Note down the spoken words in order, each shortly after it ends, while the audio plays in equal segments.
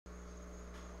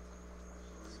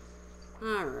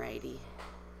Alrighty.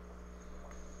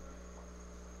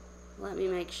 Let me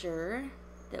make sure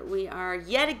that we are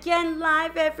yet again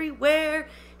live everywhere.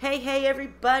 Hey, hey,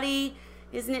 everybody.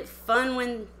 Isn't it fun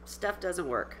when stuff doesn't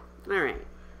work? Alright.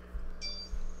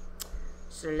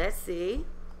 So let's see.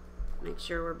 Make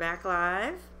sure we're back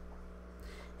live.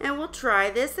 And we'll try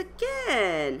this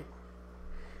again.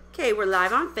 Okay, we're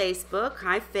live on Facebook.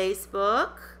 Hi,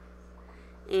 Facebook.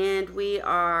 And we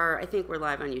are, I think we're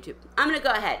live on YouTube. I'm going to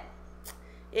go ahead.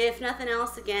 If nothing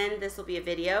else, again, this will be a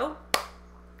video.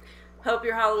 Hope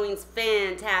your Halloween's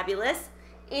fantabulous.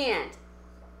 And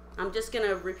I'm just going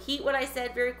to repeat what I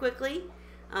said very quickly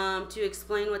to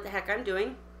explain what the heck I'm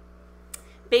doing.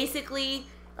 Basically,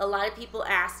 a lot of people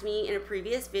asked me in a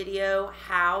previous video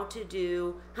how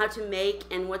to make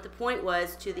and what the point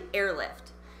was to the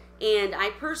airlift. And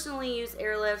I personally use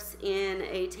airlifts in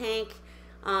a tank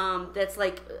that's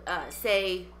like,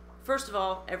 say, first of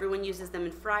all, everyone uses them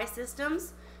in fry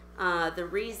systems. The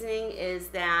reasoning is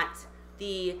that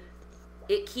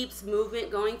it keeps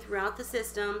movement going throughout the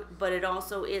system, but it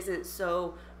also isn't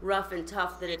so rough and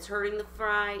tough that it's hurting the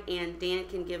fry, and Dan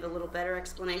can give a little better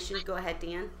explanation. Go ahead,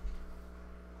 Dan.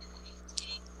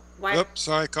 Why? Oops,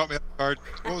 sorry, caught me off guard.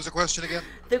 What was the question again?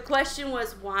 The question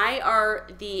was, why are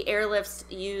the airlifts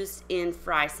used in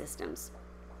fry systems?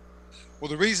 Well,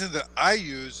 the reason that I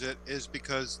use it is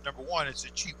because, number one, it's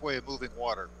a cheap way of moving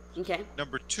water. Okay.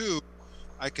 Number two,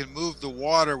 I can move the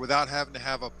water without having to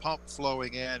have a pump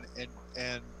flowing in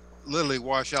and literally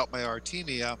wash out my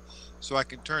Artemia, so I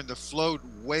can turn the float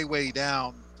way, way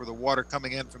down for the water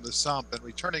coming in from the sump and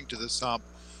returning to the sump.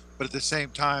 But at the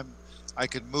same time, I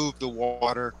can move the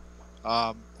water. You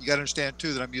got to understand,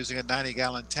 too, that I'm using a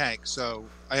 90-gallon tank, so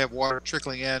I have water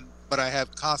trickling in, but I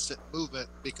have constant movement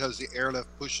because the airlift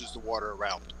pushes the water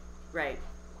around. Right.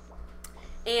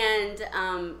 And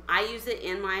I use it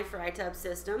in my fry tub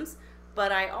systems,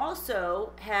 but I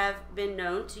also have been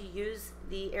known to use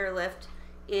the airlift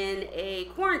in a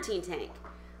quarantine tank.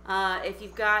 If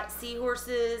you've got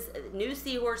seahorses, new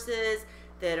seahorses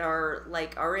that are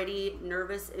like already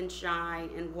nervous and shy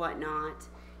and whatnot,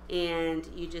 and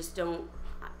you just don't,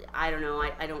 I don't know,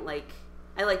 I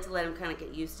like to let them kind of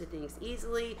get used to things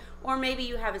easily. Or maybe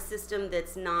you have a system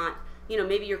that's not,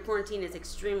 maybe your quarantine is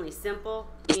extremely simple,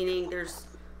 meaning there's,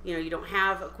 you don't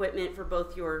have equipment for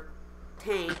both your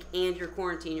tank and your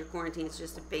quarantine. Your quarantine is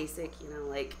just a basic,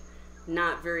 like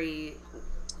not very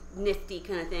nifty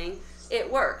kind of thing.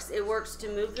 It works. It works to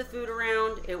move the food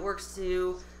around. It works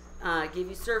to give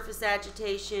you surface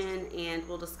agitation, and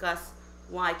we'll discuss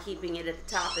why keeping it at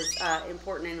the top is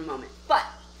important in a moment. But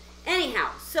anyhow,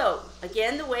 so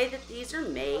again, the way that these are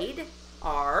made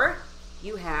are,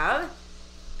 you have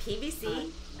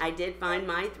PVC. I did find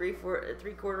my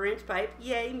 3/4 inch pipe.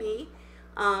 Yay me.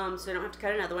 So I don't have to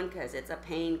cut another one because it's a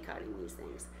pain cutting these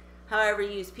things. However,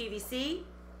 you use PVC.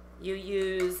 You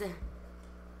use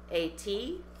a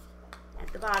T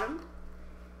at the bottom.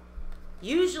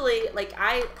 Usually, like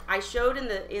I showed in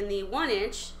the 1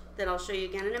 inch that I'll show you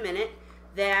again in a minute,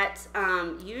 that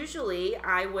usually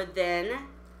I would then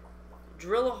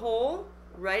drill a hole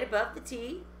right above the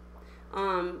T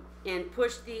and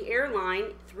push the air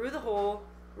line through the hole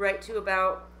right to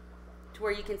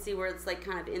where you can see where it's like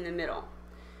kind of in the middle.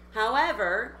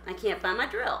 However, I can't find my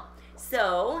drill.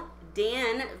 So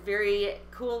Dan very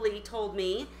coolly told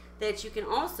me that you can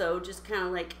also just kind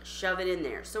of like shove it in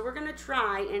there. So we're going to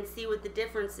try and see what the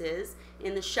difference is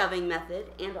in the shoving method,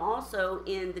 and also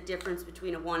in the difference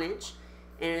between a 1 inch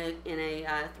and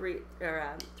a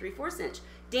 3/4 inch.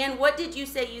 Dan, what did you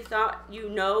say you thought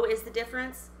is the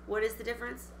difference? What is the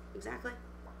difference exactly?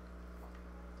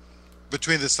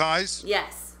 Between the size?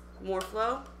 Yes. More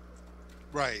flow?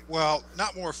 Right. Well,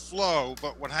 not more flow,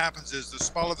 but what happens is the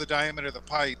smaller the diameter of the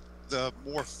pipe, the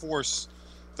more force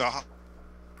the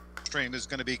stream is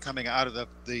going to be coming out of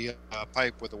the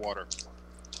pipe with the water.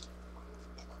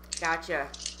 Gotcha.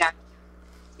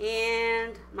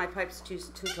 And my pipe's too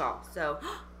tall, so,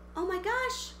 oh my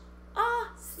gosh.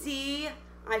 See,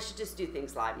 I should just do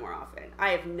things live more often. I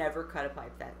have never cut a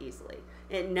pipe that easily.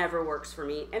 It never works for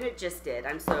me, and it just did.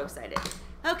 I'm so excited.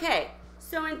 Okay,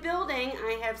 so in building,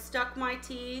 I have stuck my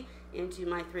T into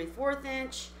my 3/4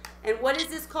 inch. And what is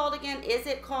this called again? Is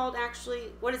it called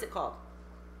actually, what is it called?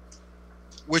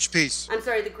 Which piece? I'm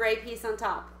sorry, the gray piece on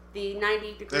top, the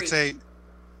 90 degree.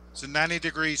 It's a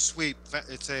 90-degree sweep.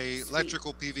 It's a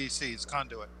electrical PVC. It's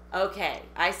conduit. Okay,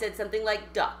 I said something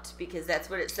like duct because that's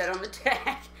what it said on the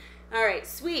tag. All right,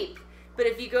 sweep. But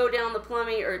if you go down the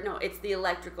plumbing, or no, it's the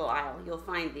electrical aisle, you'll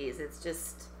find these. It's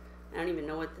just, I don't even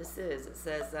know what this is. It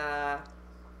says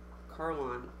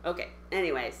Carlon. Okay,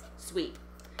 anyways, sweep.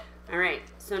 All right,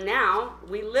 so now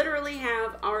we literally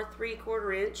have our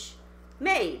 3/4 inch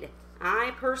made.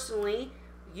 I personally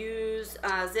use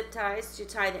zip ties to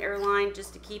tie the airline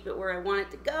just to keep it where I want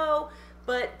it to go,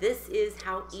 but this is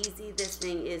how easy this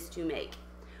thing is to make.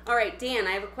 All right, Dan,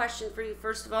 I have a question for you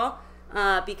first of all,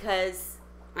 because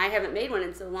I haven't made one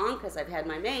in so long because I've had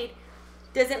my maid.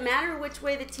 Does it matter which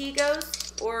way the T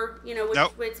goes, or which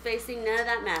Nope. way it's facing? None of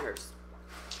that matters.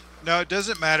 No, it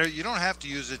doesn't matter. You don't have to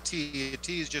use a T. A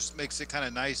T just makes it kind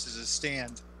of nice as a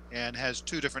stand and has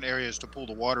 2 different areas to pull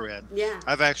the water in. Yeah.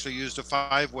 I've actually used a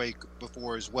 5-way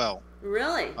before as well.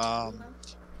 Really?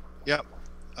 Yep.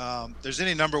 There's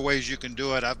any number of ways you can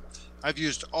do it. I've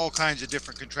used all kinds of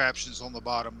different contraptions on the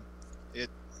bottom.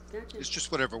 Gotcha. It's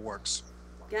just whatever works.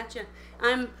 Gotcha.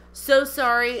 I'm so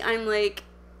sorry. I'm like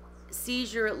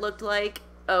seizure. It looked like.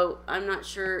 Oh, I'm not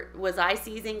sure. Was I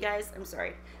seizing, guys? I'm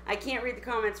sorry. I can't read the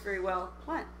comments very well.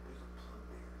 What?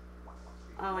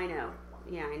 Oh, I know.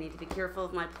 Yeah, I need to be careful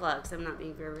of my plugs. I'm not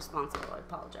being very responsible. I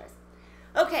apologize.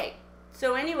 Okay.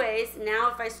 So anyways, now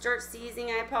if I start seizing,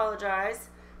 I apologize.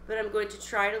 But I'm going to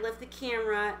try to lift the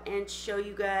camera and show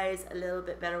you guys a little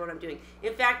bit better what I'm doing.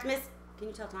 In fact, Miss, can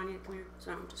you tell Tanya to come here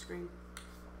so I don't have to scream?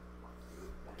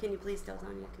 Can you please tell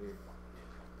Tanya to come here?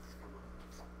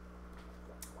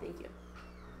 Thank you.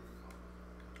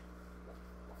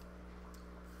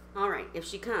 All right, if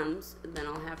she comes, then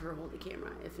I'll have her hold the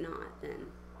camera. If not, then,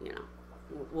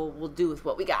 we'll do with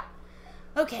what we got.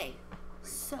 Okay,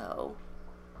 so,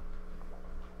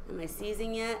 am I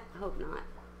seizing yet? Hope not.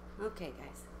 Okay,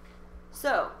 guys.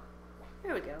 So,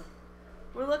 there we go.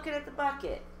 We're looking at the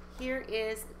bucket. Here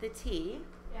is the T.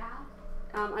 Yeah.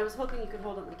 I was hoping you could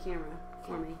hold up the camera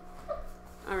for me.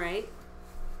 All right.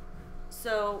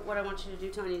 So what I want you to do,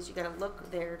 Tony, is you got to look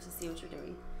there to see what you're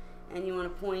doing. And you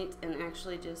want to point and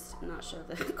actually just not show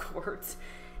the cords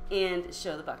and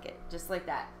show the bucket, just like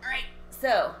that. All right.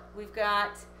 So we've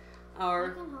got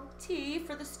our T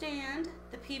for the stand,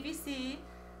 the PVC,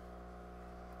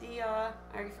 the, I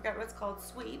already forgot what it's called,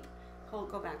 sweep.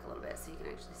 Go back a little bit so you can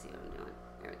actually see what I'm doing.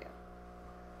 There we go.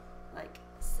 Like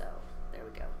so. There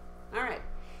we go. All right.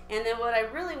 And then what I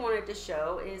really wanted to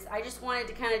show is I just wanted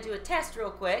to kind of do a test real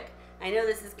quick. I know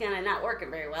this is kind of not working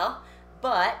very well,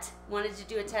 but wanted to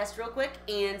do a test real quick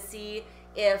and see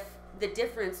if the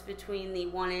difference between the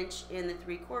 1 inch and the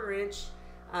 3/4 inch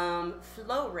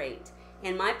flow rate.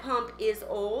 And my pump is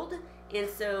old, and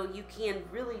so you can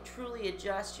really truly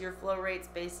adjust your flow rates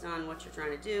based on what you're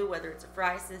trying to do, whether it's a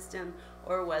fry system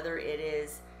or whether it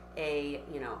is a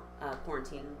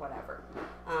quarantine or whatever.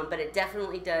 But it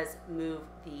definitely does move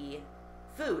the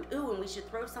food. Ooh, and we should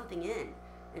throw something in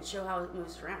and show how it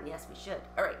moves around. Yes, we should.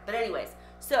 All right, but anyways,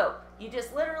 so you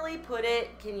just literally put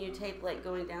it, can you tape like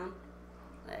going down?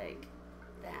 Like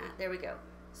that. There we go.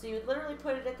 So you literally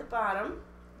put it at the bottom.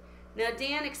 Now,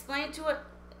 Dan, explain to it.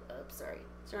 Oops, sorry.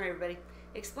 Sorry, everybody.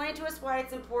 Explain to us why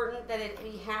it's important that it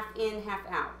be half in, half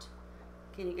out.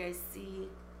 Can you guys see?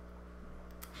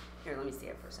 Here, let me see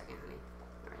it for a second, honey.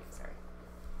 All right, sorry.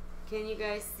 Can you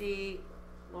guys see?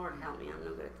 Lord help me, I'm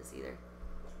no good at this either.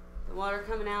 The water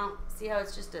coming out. See how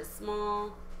it's just a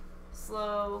small,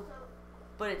 slow,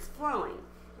 but it's flowing.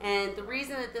 And the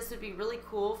reason that this would be really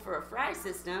cool for a fry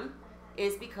system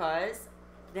is because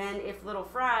then if little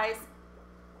fries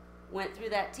went through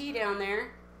that T down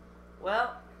there,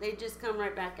 well, they just come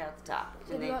right back out the top.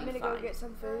 So do you want me to go get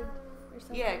some food or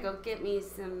something? Yeah, go get me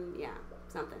some,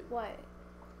 something. What?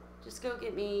 Just go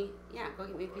get me, go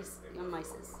get me a piece of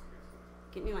mices.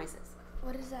 Get me mices.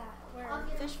 What is that? Where?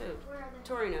 Fish food. Where are they?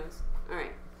 Tori knows. All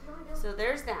right. So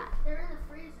there's that. They're in the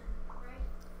freezer,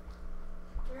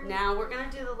 right? Now we're going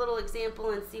to do the little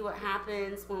example and see what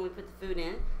happens when we put the food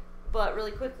in. But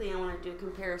really quickly, I want to do a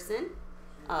comparison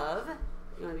of,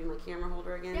 you want to be my camera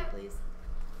holder again, please?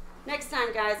 Next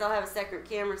time, guys, I'll have a second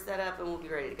camera set up and we'll be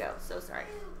ready to go. So sorry.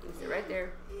 You can sit right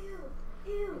there.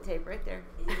 And tape right there.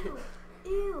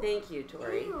 Thank you,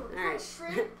 Tori. All right.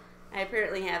 I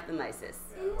apparently have the nicest.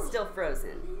 Still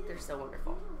frozen. They're so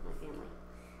wonderful. My family.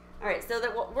 All right, so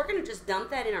that we're going to just dump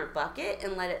that in our bucket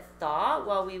and let it thaw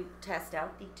while we test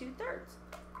out the 2/3.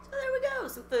 So there we go,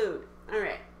 some food. All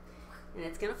right. And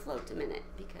it's going to float a minute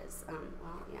because, All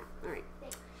right.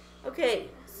 Okay,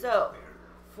 so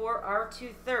for our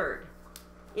 2/3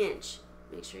 inch,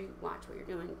 make sure you watch what you're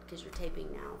doing because you're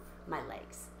taping now my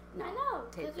legs. No, I know.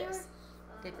 tape this.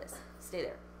 Tape this. Stay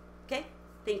there. Okay?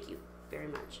 Thank you very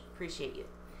much. Appreciate you.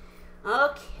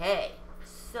 Okay,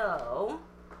 so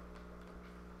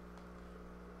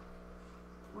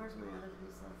where's my other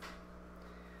piece of?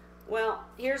 Well,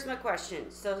 here's my question.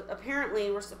 So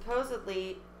apparently we're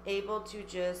supposedly able to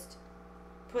just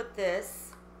put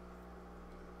this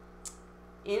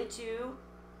into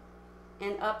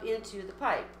and up into the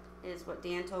pipe, is what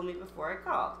Dan told me before I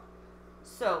called.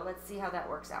 So let's see how that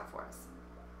works out for us.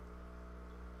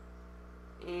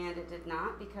 And it did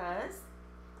not because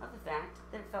of the fact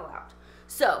that it fell out.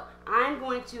 So I'm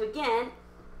going to again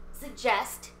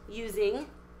suggest using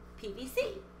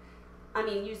PVC.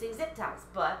 Using zip ties,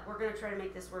 but we're going to try to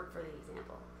make this work for the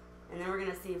example. And then we're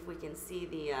going to see if we can see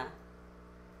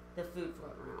the food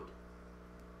float around.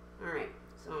 All right,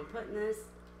 so I'm putting this.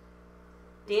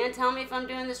 Dan, tell me if I'm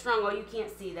doing this wrong. Oh, you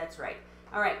can't see, that's right.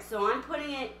 All right, so I'm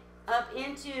putting it up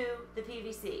into the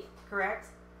PVC, correct?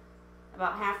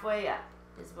 About halfway up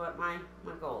is what my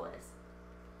goal is.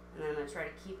 And then I'm going to try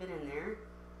to keep it in there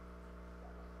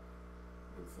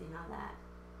and see how that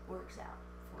works out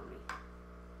for me.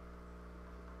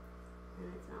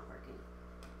 And it's not working.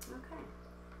 Okay.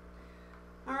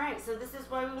 All right, so this is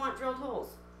why we want drilled holes.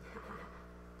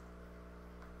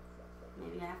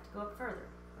 Maybe I have to go up further.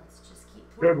 Let's just keep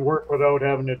Could work without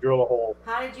having to drill a hole.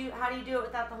 How do you do it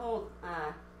without the hole,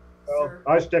 Well, sir?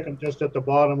 I stick them just at the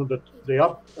bottom of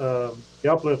the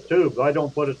uplift tube. I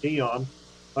don't put a T on.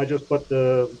 I just put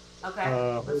the Okay,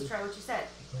 let's try what you said.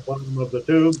 bottom of the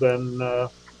tube, and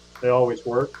they always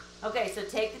work. Okay, so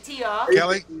take the T off.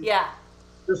 Kelly? Yeah.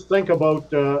 Just think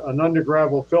about an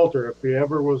undergravel filter. If you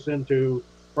ever was into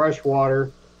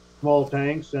freshwater, small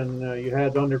tanks, and you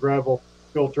had undergravel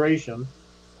filtration,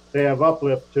 they have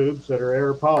uplift tubes that are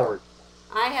air powered.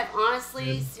 I have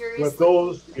honestly, seriously. With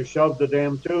those, you shove the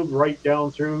damn tube right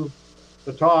down through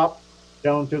the top,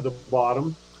 down to the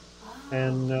bottom,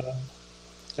 and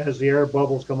as the air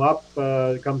bubbles come up,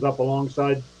 it comes up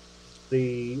alongside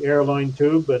the airline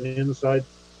tube and inside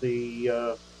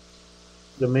the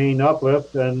main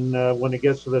uplift, and when it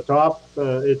gets to the top,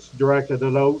 it's directed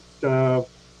it out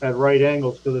at right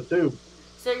angles to the tube.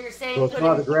 So you're saying So it's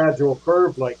not a gradual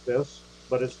curve like this,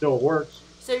 but it still works.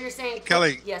 So you're saying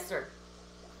Kelly. Yes, sir.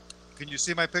 Can you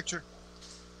see my picture?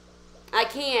 I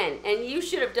can, and you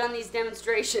should have done these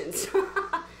demonstrations.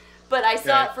 But I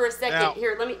saw it for a second. Now,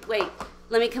 Here, let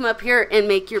me come up here and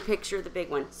make your picture the big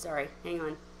one. Sorry, hang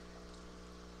on.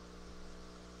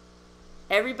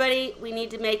 Everybody, we need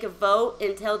to make a vote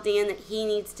and tell Dan that he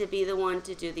needs to be the one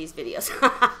to do these videos.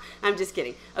 I'm just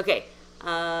kidding. Okay,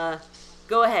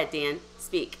 go ahead, Dan.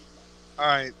 Speak. All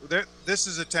right. This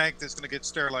is a tank that's going to get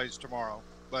sterilized tomorrow,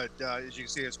 but as you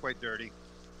can see, it's quite dirty.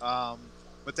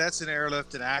 But that's an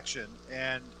airlift in action,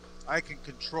 and I can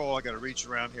control. I got to reach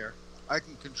around here. I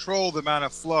can control the amount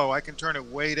of flow. I can turn it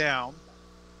way down,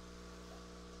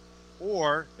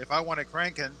 or if I want it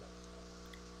cranking.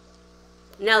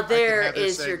 Now there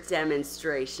is your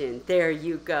demonstration. There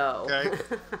you go. Okay.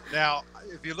 Now,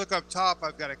 if you look up top,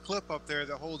 I've got a clip up there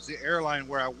that holds the airline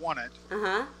where I want it.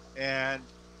 Uh-huh. And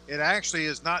it actually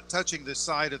is not touching the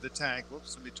side of the tank.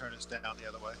 Whoops, let me turn this down the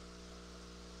other way.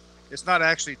 It's not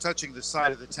actually touching the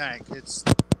side of the tank. It's,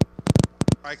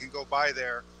 I can go by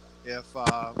there if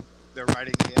they're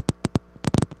riding the end.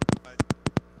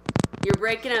 You're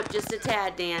breaking up just a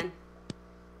tad, Dan.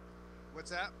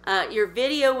 What's that? Your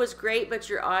video was great, but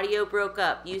your audio broke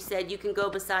up. You said you can go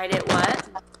beside it, what?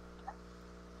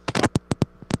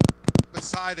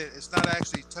 Beside it, it's not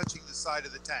actually touching the side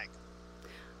of the tank.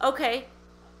 Okay.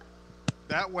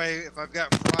 That way, if I've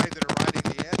got fry that are riding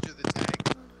the edge of the tank,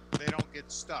 they don't get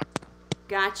stuck.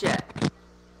 Gotcha.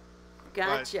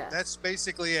 But that's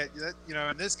basically it. You know,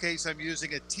 in this case, I'm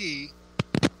using a T.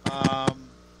 I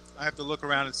have to look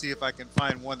around and see if I can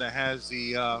find one that has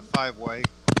the 5-way.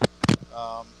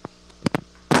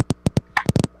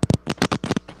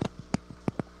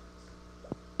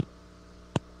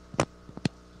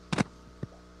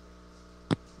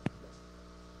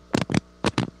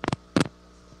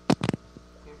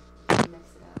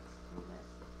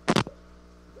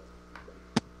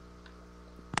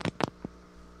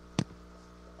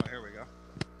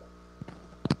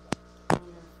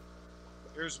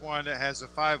 Here's one that has a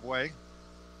 5-way.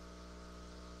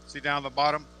 See down the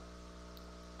bottom?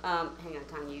 Hang on,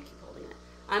 Tanya, you keep holding it.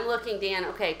 I'm looking, Dan.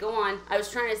 Okay, go on. I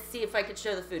was trying to see if I could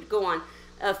show the food. Go on.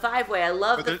 5-way. I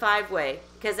love the 5-way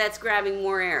because that's grabbing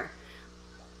more air.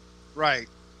 Right.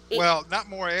 Well, not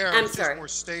more air. I'm it's sorry. Just more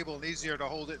stable and easier to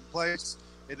hold it in place.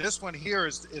 And this one here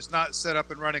is not set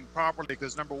up and running properly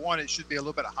because, number one, it should be a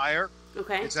little bit higher.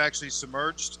 Okay. It's actually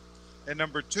submerged. And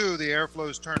number two, the airflow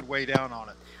is turned way down on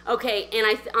it. Okay,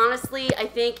 and honestly, I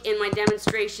think in my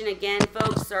demonstration, again,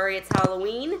 folks, sorry it's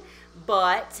Halloween,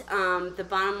 but the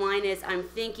bottom line is I'm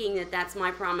thinking that that's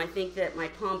my problem. I think that my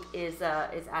pump is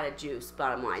out of juice,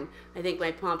 bottom line. I think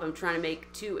my pump, I'm trying to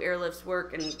make 2 airlifts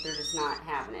work, and they're just not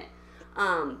having it.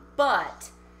 But,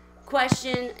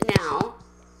 question now,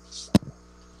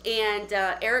 And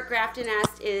Eric Grafton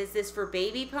asked, is this for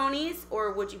baby ponies,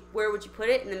 or where would you put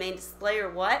it, in the main display or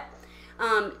what?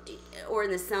 Or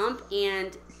in the sump?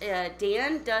 And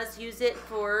Dan does use it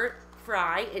for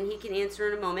fry, and he can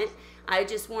answer in a moment. I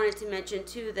just wanted to mention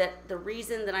too that the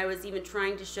reason that I was even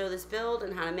trying to show this build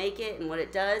and how to make it and what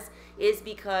it does is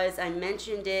because I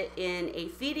mentioned it in a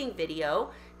feeding video,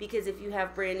 because if you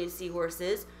have brand new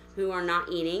seahorses who are not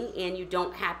eating and you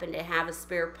don't happen to have a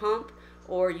spare pump,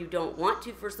 or you don't want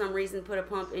to for some reason put a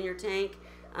pump in your tank,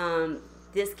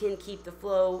 this can keep the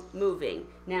flow moving.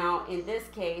 Now in this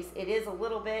case it is a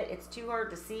little bit, it's too hard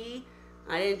to see.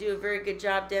 I didn't do a very good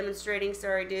job demonstrating,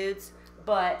 sorry dudes,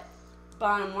 but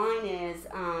bottom line is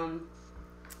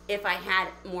if I had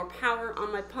more power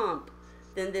on my pump,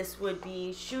 then this would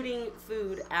be shooting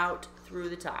food out through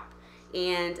the top.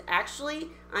 And actually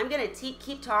I'm gonna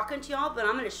keep talking to y'all, but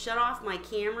I'm gonna shut off my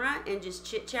camera and just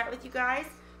chit chat with you guys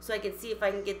so I can see if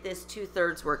I can get this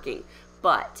 2/3 working.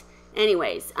 But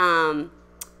anyways,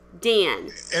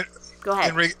 Dan, go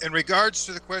ahead. In regards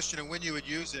to the question of when you would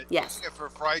use it, yes, using it for a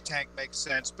fry tank makes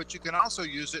sense, but you can also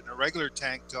use it in a regular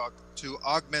tank to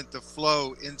augment the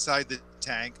flow inside the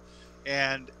tank.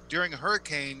 And during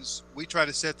hurricanes, we try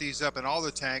to set these up in all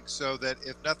the tanks so that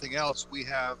if nothing else, we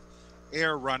have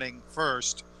air running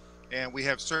first and we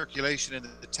have circulation in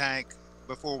the tank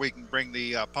before we can bring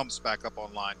the pumps back up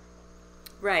online.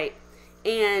 Right.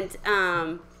 And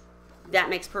that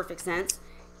makes perfect sense.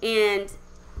 And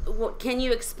can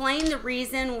you explain the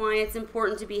reason why it's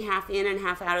important to be half in and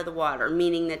half out of the water,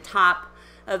 meaning the top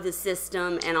of the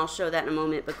system? And I'll show that in a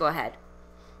moment, but go ahead.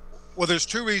 Well, there's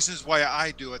two reasons why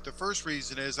I do it. The first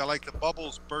reason is I like the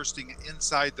bubbles bursting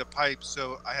inside the pipe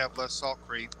so I have less salt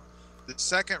creep. The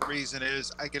second reason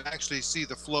is I can actually see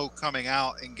the flow coming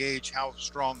out and gauge how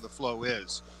strong the flow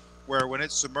is, where when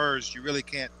it's submerged you really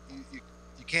can't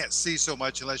you can't see so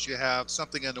much unless you have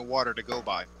something in the water to go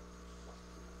by.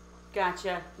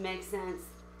 Gotcha. Makes sense.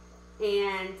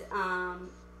 And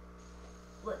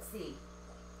let's see,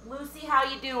 Lucy, how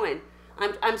you doing?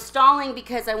 I'm stalling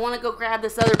because I want to go grab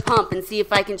this other pump and see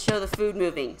if I can show the food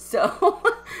moving. So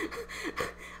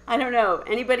I don't know.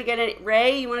 Anybody got any?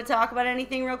 Ray, you want to talk about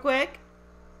anything real quick?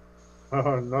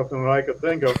 Nothing that I could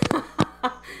think of.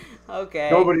 Okay.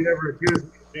 Nobody ever accused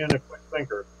me of being a quick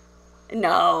thinker.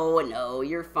 No,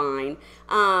 you're fine.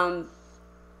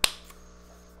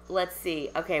 Let's see.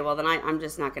 Okay, well then I'm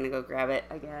just not going to go grab it,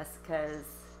 I guess, because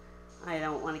I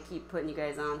don't want to keep putting you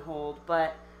guys on hold.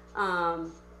 But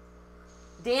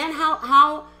Dan,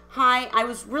 how high? I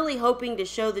was really hoping to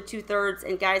show the 2/3,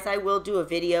 and guys, I will do a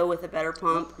video with a better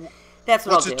pump. That's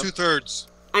what I'll do. What's a 2/3?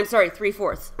 I'm sorry,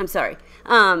 3/4. I'm sorry.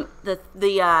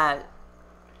 The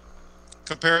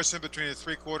comparison between a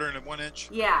 3/4 and a 1 inch?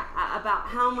 Yeah, about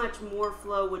how much more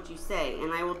flow would you say?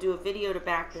 And I will do a video to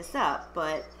back this up,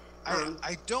 but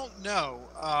I don't know.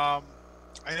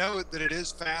 I know that it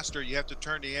is faster. You have to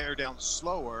turn the air down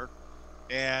slower.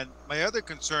 And my other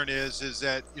concern is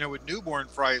that, you know, with newborn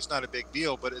fry, it's not a big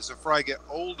deal, but as the fry get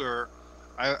older,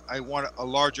 I want a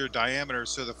larger diameter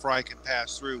so the fry can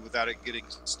pass through without them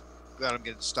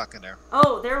getting stuck in there.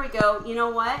 Oh, there we go. You know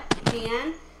what,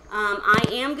 Dan? I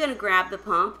am going to grab the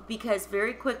pump because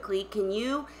very quickly, can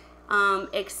you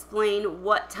explain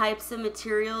what types of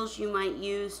materials you might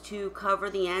use to cover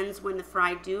the ends when the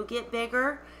fry do get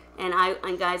bigger?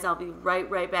 And guys, I'll be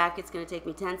right back. It's going to take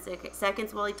me 10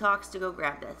 seconds while he talks to go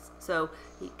grab this. So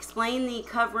explain the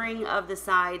covering of the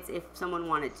sides if someone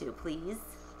wanted to, please.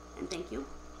 And thank you.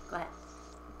 Go ahead.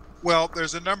 Well,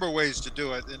 there's a number of ways to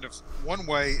do it. And one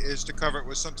way is to cover it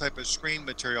with some type of screen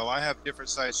material. I have different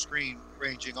size screen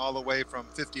ranging all the way from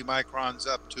 50 microns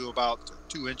up to about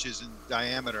 2 inches in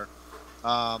diameter.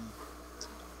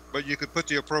 But you could put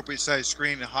the appropriate size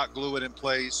screen and hot glue it in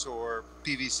place, or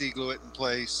PVC glue it in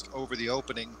place over the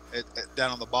opening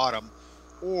down on the bottom.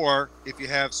 Or if you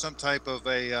have some type of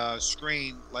a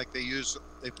screen like they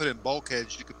put in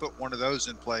bulkheads, you could put one of those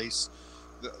in place.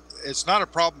 It's not a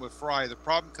problem with fry. The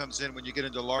problem comes in when you get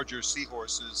into larger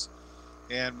seahorses.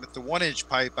 And with the 1 inch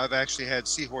pipe, I've actually had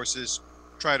seahorses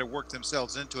try to work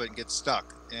themselves into it and get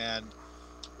stuck. And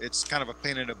it's kind of a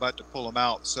pain in the butt to pull them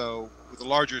out. So with the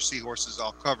larger seahorses,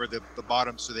 I'll cover the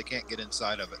bottom so they can't get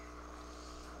inside of it.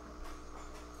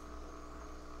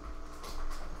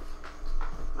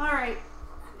 All right.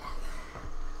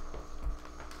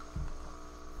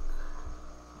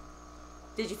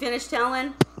 Did you finish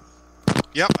telling?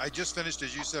 Yep, I just finished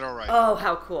as you said. All right. Oh,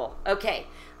 how cool. Okay,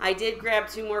 I did grab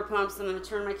 2 more pumps. I'm going to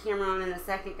turn my camera on in a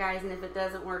second, guys, and if it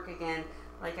doesn't work again,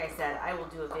 like I said, I will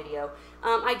do a video.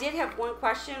 I did have one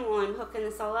question while I'm hooking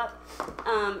this all up.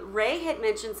 Ray had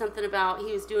mentioned something about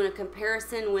he was doing a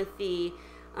comparison with the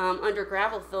under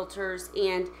gravel filters,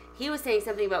 and he was saying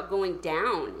something about going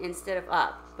down instead of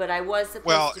up. But I was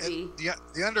supposed to be.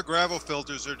 The under gravel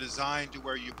filters are designed to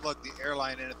where you plug the air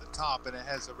line in at the top, and it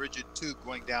has a rigid tube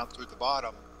going down through the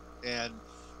bottom, and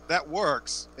that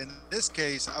works. In this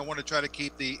case, I want to try to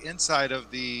keep the inside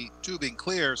of the tubing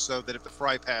clear so that if the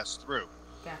fry passed through,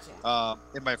 gotcha,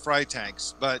 in my fry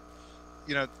tanks. But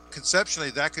you know, conceptually,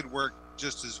 that could work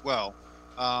just as well.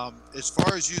 As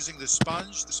far as using the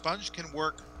sponge can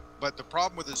work. But the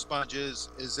problem with the sponge is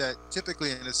that typically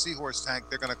in a seahorse tank,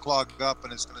 they're going to clog up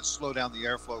and it's going to slow down the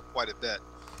airflow quite a bit.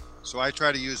 So I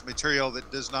try to use material that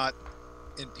does not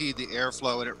impede the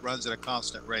airflow and it runs at a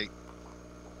constant rate.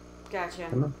 Gotcha.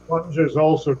 And the sponge is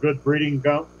also good breeding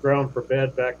ground for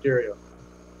bad bacteria.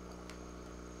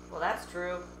 Well, that's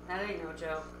true. That ain't no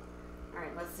joke. All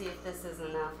right, let's see if this is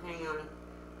enough. Hang on.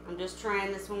 I'm just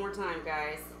trying this one more time,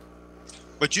 guys.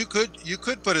 But you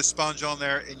could put a sponge on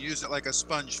there and use it like a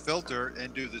sponge filter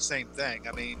and do the same thing.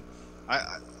 I mean,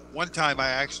 one time I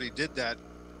actually did that,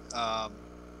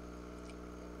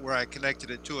 where I connected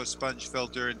it to a sponge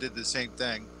filter and did the same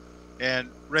thing.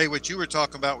 And Ray, what you were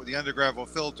talking about with the under gravel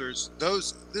filters,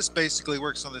 this basically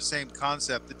works on the same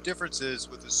concept. The difference is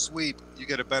with the sweep, you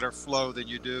get a better flow than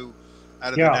you do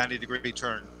out of the 90-degree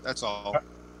turn. That's all.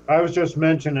 I was just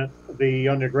mentioning the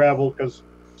under gravel because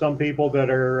some people that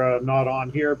are not on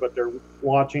here, but they're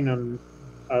watching, and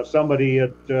somebody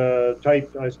had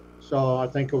typed, I saw, I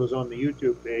think it was on the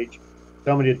YouTube page,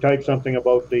 somebody had typed something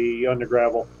about the under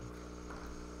gravel.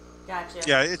 Gotcha.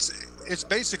 Yeah, it's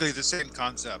basically the same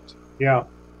concept. Yeah.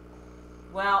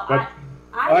 Well, but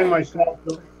I myself,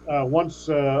 once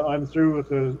I'm through with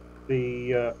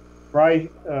the fry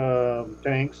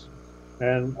tanks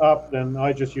and up, then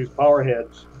I just use power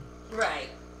heads. Right.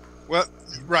 Well,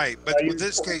 right, but with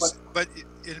this case, but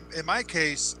in my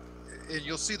case, and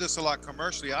you'll see this a lot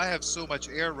commercially, I have so much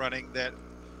air running that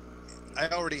I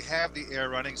already have the air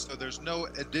running, so there's no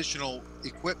additional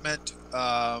equipment,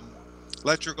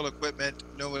 electrical equipment,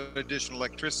 no additional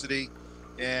electricity,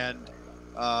 and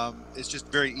it's just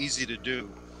very easy to do.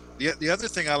 The other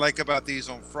thing I like about these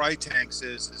on fry tanks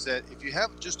is that if you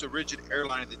have just a rigid air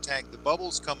line in the tank, the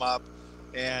bubbles come up,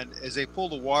 and as they pull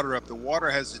the water up, the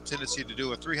water has a tendency to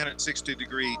do a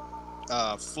 360-degree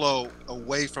flow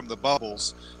away from the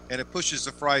bubbles, and it pushes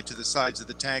the fry to the sides of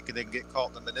the tank and they can get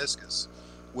caught in the meniscus.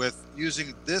 With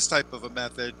using this type of a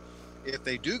method, if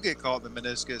they do get caught in the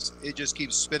meniscus, it just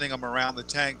keeps spinning them around the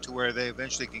tank to where they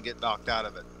eventually can get knocked out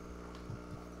of it.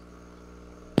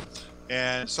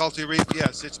 And Salty Reef,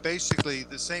 yes, it's basically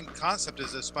the same concept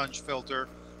as a sponge filter,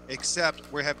 except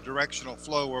we have directional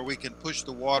flow where we can push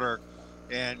the water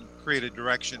and create a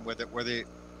direction with it, where the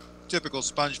typical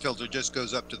sponge filter just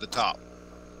goes up to the top.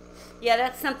 Yeah,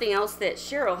 that's something else that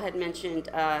Cheryl had mentioned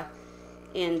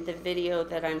in the video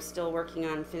that I'm still working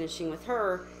on finishing with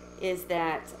her, is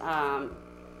that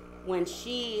when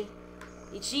she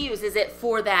uses it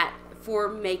for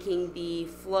making the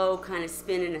flow kind of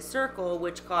spin in a circle,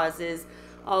 which causes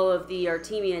all of the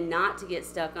Artemia not to get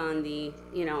stuck on the,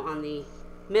 in the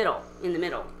middle.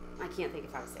 I can't think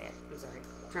of how to say it. I'm sorry.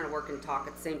 I'm trying to work and talk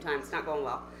at the same time. It's not going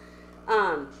well.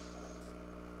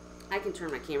 I can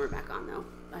turn my camera back on though.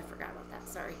 I forgot about that.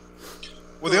 Sorry.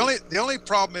 Well, the only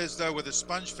problem is though with a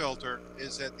sponge filter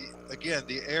is that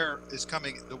the air is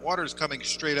coming, the water is coming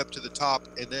straight up to the top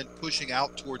and then pushing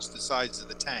out towards the sides of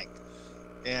the tank,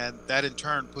 and that in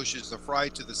turn pushes the fry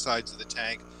to the sides of the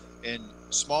tank, and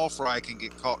small fry can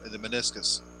get caught in the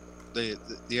meniscus, the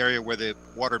area where the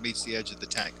water meets the edge of the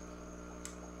tank.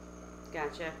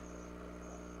 Gotcha.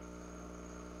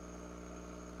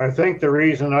 I think the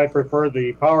reason I prefer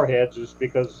the power heads is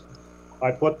because I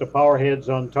put the power heads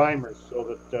on timers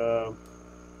so that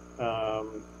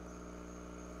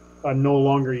I'm no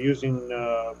longer using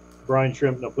brine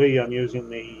shrimp napoli. I'm using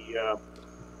the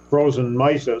frozen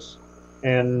mysis,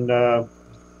 and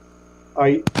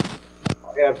I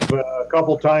have a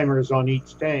couple timers on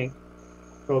each tank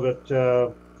so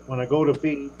that when I go to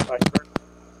feed, I turn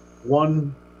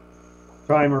one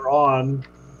timer on,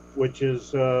 which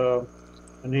is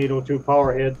an 802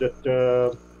 power head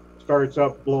that starts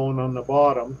up blowing on the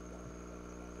bottom,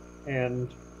 and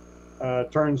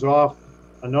turns off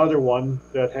another one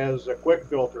that has a quick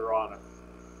filter on it.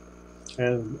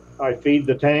 And I feed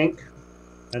the tank,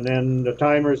 and then the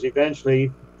timers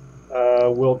eventually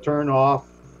will turn off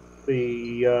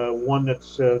the one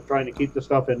that's trying to keep the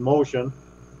stuff in motion,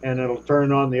 and it'll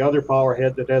turn on the other power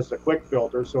head that has the quick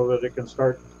filter so that it can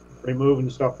start removing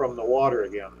stuff from the water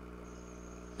again.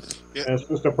 Yeah. And it's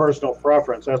just a personal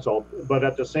preference, that's all. But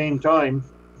at the same time,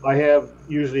 I have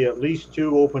usually at least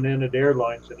 2 open-ended air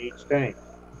lines in each tank.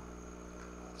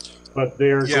 but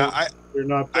they're Yeah, they're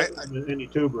not I, in any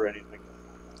tube or anything.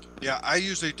 yeah, I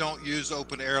usually don't use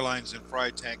open air lines in fry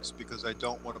tanks because I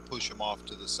don't want to push them off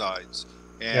to the sides.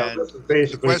 Yeah, And this is the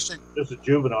basically question, this is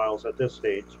juveniles at this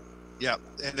stage. yeah,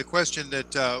 and the question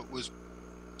that was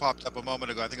popped up a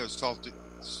moment ago, I think it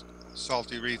was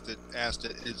Salty Reef that asked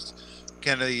it, is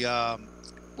can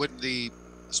wouldn't the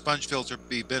sponge filter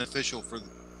be beneficial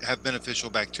have beneficial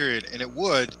bacteria? And it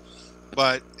would,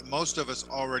 but most of us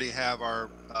already have our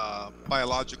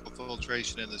biological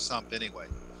filtration in the sump anyway.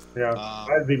 Yeah,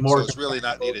 I'd be more So it's really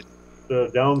not needed. the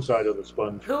downside of the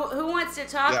sponge. Who wants to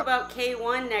talk Yeah. about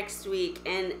K1 next week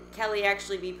and Kelly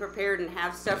actually be prepared and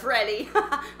have stuff ready?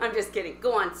 I'm just kidding.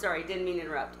 Go on. Sorry, didn't mean to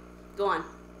interrupt. Go on.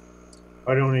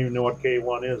 I don't even know what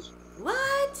K1 is.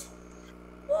 What?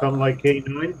 Something like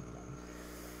K9?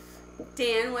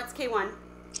 Dan, what's K1?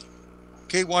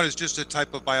 K1 is just a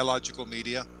type of biological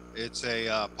media. It's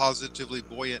a positively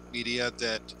buoyant media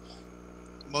that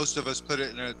most of us put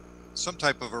it in some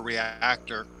type of a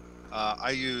reactor.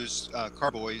 I use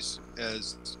carboys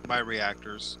as my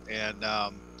reactors, and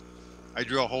I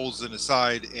drill holes in the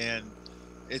side, and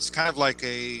it's kind of like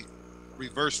a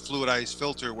reverse fluidized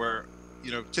filter where,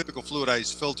 typical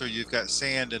fluidized filter, you've got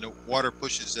sand and the water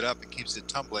pushes it up and keeps it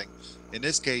tumbling. In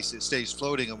this case, it stays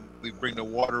floating, and we bring the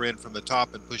water in from the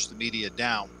top and push the media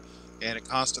down, and it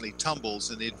constantly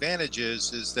tumbles. And the advantage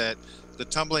is that the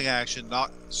tumbling action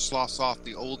sloughs off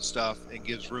the old stuff and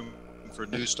gives room for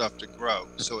new stuff to grow.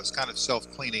 So it's kind of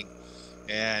self-cleaning,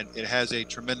 and it has a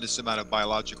tremendous amount of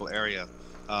biological area.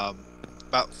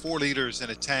 About 4 liters in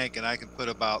a tank, and I can put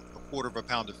about a quarter of a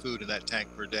pound of food in that tank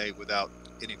per day without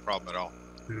any problem at all.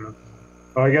 Yeah.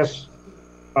 I guess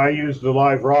I use the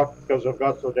live rock because I've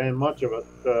got so damn much of it.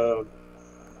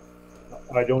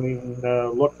 I don't even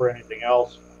look for anything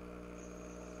else.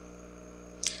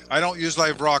 I don't use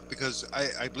live rock because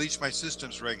I bleach my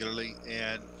systems regularly,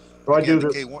 and So again, I do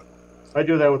K1, I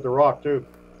do that with the rock too.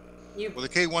 well, the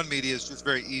K1 media is just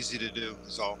very easy to do,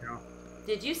 is all. Yeah.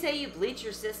 Did you say you bleach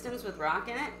your systems with rock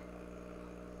in it?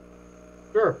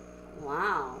 Sure.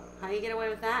 Wow. How do you get away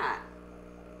with that?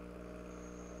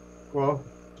 Well,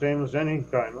 same as any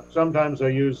time. Sometimes I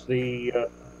use the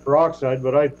peroxide,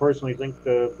 but I personally think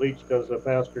the bleach does a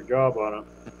faster job on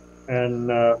it.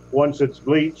 And once it's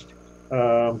bleached,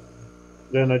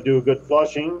 then I do a good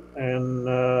flushing, and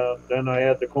then I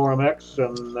add the Chloramex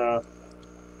and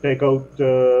take out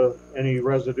any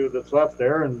residue that's left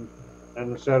there and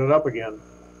set it up again.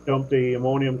 Dump the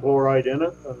ammonium chloride in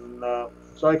it and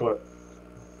cycle it.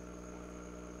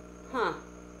 Huh.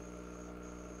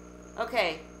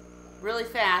 Okay. Really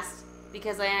fast,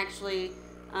 because I actually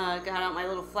got out my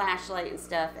little flashlight and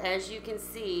stuff. As you can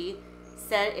see,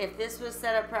 if this was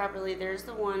set up properly, there's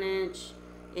the 1 inch.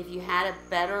 If you had a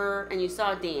better, and you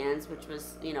saw Dan's, which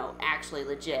was, actually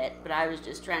legit, but I was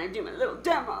just trying to do my little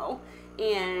demo.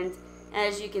 And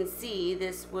as you can see,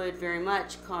 this would very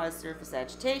much cause surface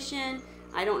agitation.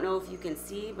 I don't know if you can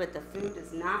see, but the food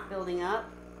is not building up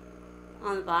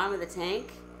on the bottom of the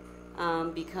tank.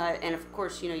 And of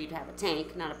course, you'd have a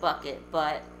tank, not a bucket,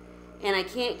 and I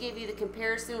can't give you the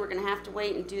comparison. We're going to have to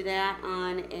wait and do that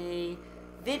on a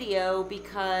video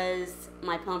because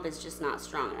my pump is just not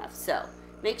strong enough. So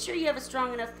make sure you have a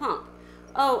strong enough pump.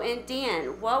 Oh, and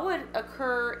Dan, what would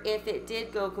occur if it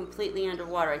did go completely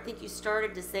underwater? I think you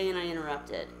started to say and I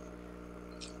interrupted.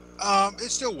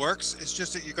 It still works. It's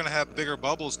just that you're going to have bigger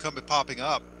bubbles popping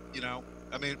up,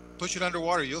 push it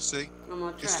underwater, you'll see. I'm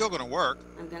going to try. It's still going to work.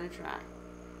 I'm going to try.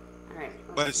 All right.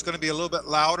 But it's going to be a little bit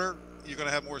louder. You're going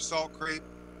to have more salt creep,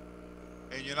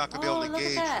 and you're not going to be able to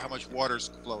gauge how much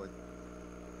water's flowing.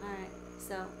 All right.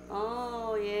 So,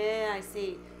 oh yeah, I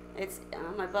see. It's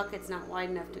my bucket's not wide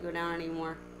enough to go down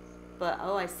anymore. But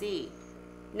I see.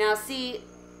 Now see,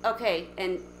 okay,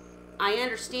 and I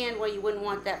understand why you wouldn't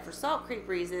want that for salt creep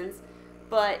reasons,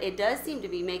 but it does seem to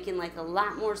be making like a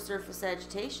lot more surface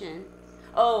agitation.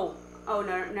 Oh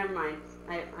no, never mind.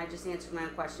 I just answered my own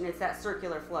question. It's that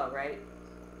circular flow, right?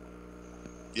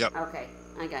 Yep. Okay,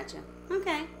 I gotcha.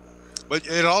 Okay. But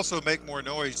it also make more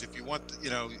noise if you want,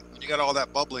 when you got all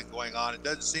that bubbling going on. It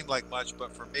doesn't seem like much,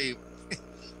 but for me,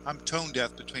 I'm tone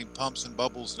deaf between pumps and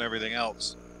bubbles and everything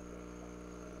else.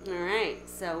 All right,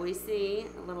 so we see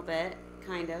a little bit,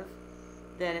 kind of,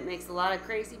 that it makes a lot of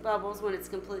crazy bubbles when it's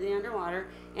completely underwater.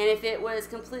 And if it was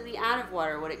completely out of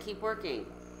water, would it keep working?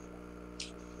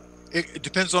 It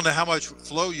depends on how much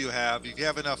flow you have. If you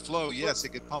have enough flow, yes, it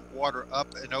could pump water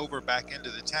up and over back into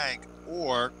the tank.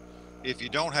 Or if you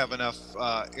don't have enough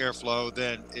airflow,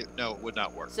 then it would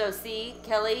not work. So see,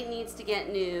 Kelly needs to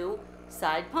get new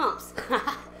side pumps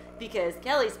because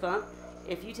Kelly's pump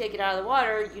if you take it out of the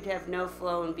water, you'd have no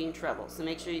flow and be in trouble. So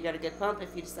make sure you got a good pump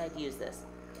if you decide to use this.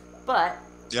 But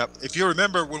Yep. If you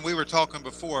remember when we were talking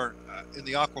before, in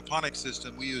the aquaponics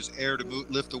system, we use air to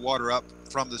lift the water up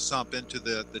from the sump into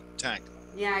the tank.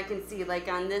 yeah, I can see, like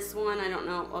on this one, I don't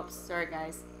know. Oops, sorry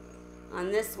guys.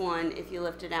 On this one, if you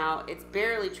lift it out, it's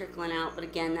barely trickling out. But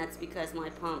again, that's because my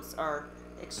pumps are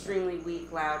extremely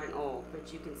weak, loud, and old.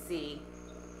 But you can see,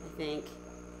 I think,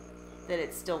 that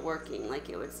it's still working. Like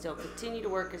it would still continue to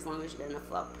work as long as you get enough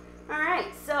flow. All right,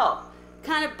 so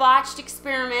kind of botched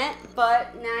experiment,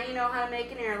 but now you know how to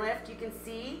make an airlift. You can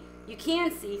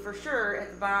see for sure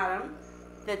at the bottom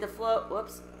that the flow,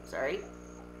 whoops, sorry,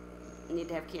 I need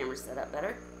to have cameras set up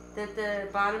better, that the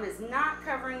bottom is not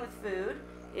covering with food.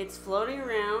 It's floating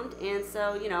around, and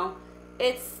so, you know,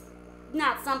 it's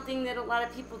not something that a lot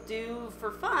of people do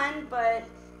for fun, but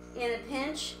in a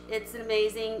pinch, it's an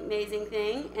amazing, amazing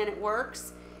thing, and it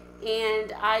works.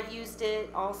 And I've used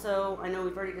it also, I know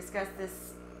we've already discussed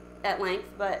this at length,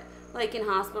 but like in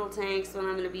hospital tanks when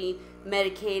I'm going to be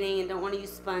medicating and don't want to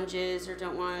use sponges or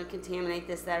don't want to contaminate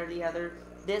this, that, or the other,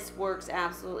 this works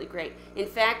absolutely great. In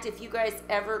fact, if you guys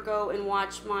ever go and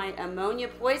watch my ammonia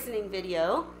poisoning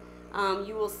video,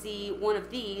 you will see one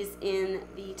of these in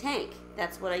the tank.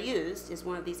 That's what I used, is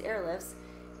one of these airlifts.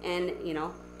 And, you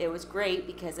know, it was great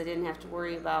because I didn't have to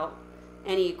worry about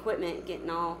any equipment getting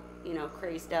all, you know,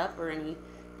 crazed up or any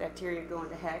bacteria going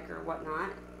to heck or whatnot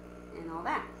and all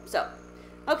that. So,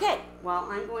 okay, well,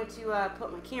 I'm going to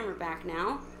put my camera back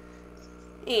now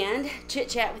and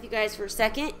chit-chat with you guys for a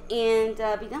second and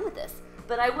be done with this.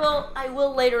 But I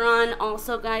will later on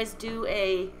also, guys, do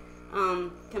a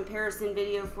comparison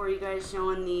video for you guys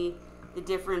showing the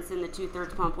difference in the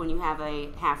 2/3 pump when you have a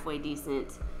halfway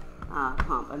decent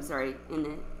pump. I'm sorry,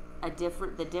 in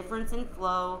the difference in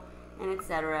flow and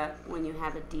etc. when you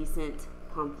have a decent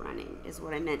pump running is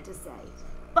what I meant to say.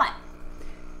 But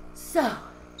so,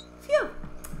 phew.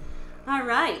 All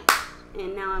right,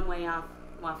 and now I'm way off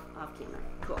camera.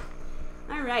 Cool.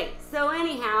 All right. So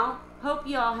anyhow, hope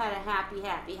you all had a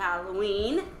happy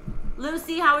Halloween.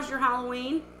 Lucy, how was your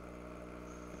Halloween?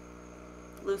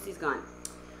 Lucy's gone.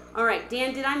 All right,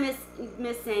 Dan, did I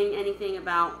miss saying anything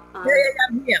about?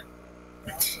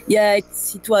 Yeah,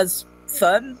 it was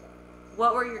fun.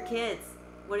 What were your kids?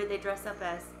 What did they dress up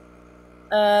as?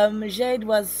 Jade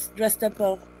was dressed up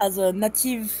as a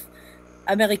Native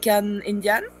American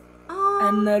Indian,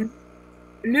 and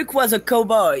Luke was a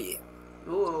cowboy.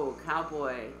 Oh,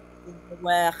 cowboy! They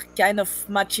were kind of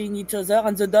matching each other,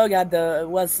 and the dog had a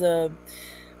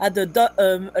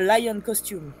lion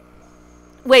costume.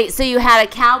 Wait, so you had a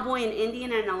cowboy, an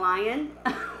Indian, and a lion?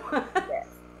 Yes.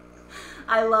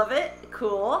 I love it.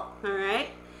 Cool. All right.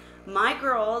 My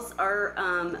girls are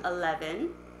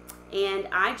 11, and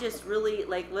I just really,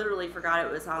 like, literally forgot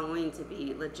it was Halloween, to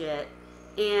be legit.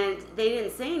 And they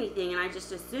didn't say anything, and I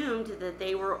just assumed that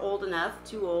they were old enough,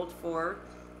 too old for,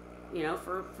 you know,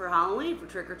 for Halloween, for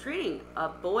trick-or-treating.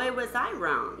 Boy, was I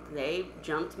wrong. They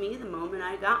jumped me the moment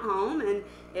I got home, and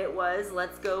it was,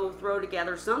 let's go throw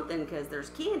together something, because there's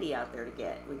candy out there to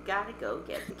get. We've got to go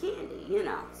get the candy, you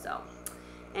know, so...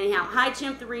 Anyhow, hi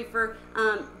Chimp the Reefer.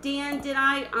 Dan,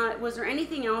 was there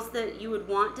anything else that you would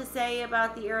want to say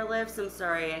about the airlifts? I'm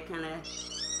sorry, I kind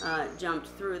of jumped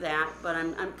through that, but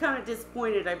I'm kind of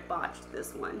disappointed I botched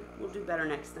this one. We'll do better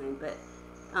next time, but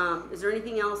is there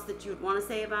anything else that you would want to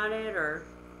say about it, or?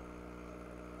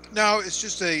 No, it's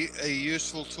just a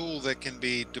useful tool that can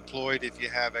be deployed if you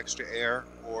have extra air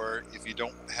or if you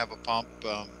don't have a pump.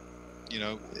 You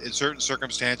know, in certain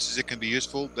circumstances, it can be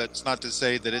useful. That's not to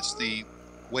say that it's the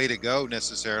way to go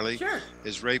necessarily. Sure.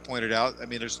 As Ray pointed out, I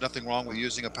mean, there's nothing wrong with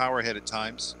using a power head at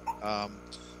times,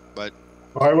 but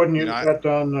I wouldn't use that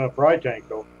on a fry tank,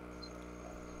 though.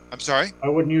 I'm sorry? I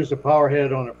wouldn't use a power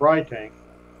head on a fry tank.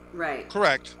 Right.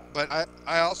 Correct, but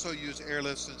I also use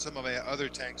airlifts in some of my other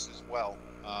tanks as well.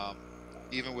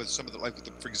 Even with some of the, like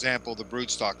for example, the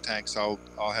broodstock tanks, I'll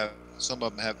have some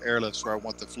of them have airlifts where I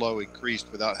want the flow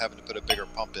increased without having to put a bigger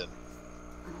pump in.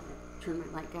 Turn my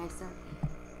light, guys. Sorry.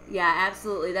 Yeah,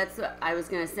 absolutely. That's what I was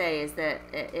going to say, is that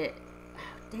it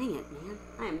dang it, man.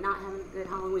 I am not having a good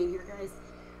Halloween here, guys.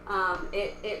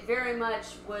 It very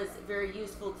much was very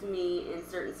useful to me in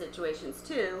certain situations,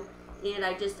 too. And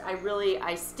I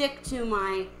stick to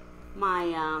my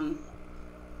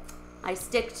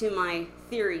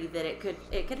theory that it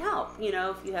could help. You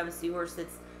know, if you have a seahorse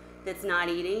that's not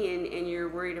eating and you're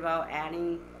worried about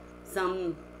adding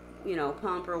some, you know,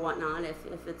 pump or whatnot,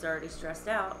 if it's already stressed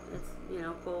out, it's, you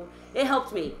know, cool. It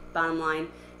helped me, bottom line.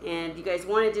 and you guys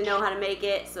wanted to know how to make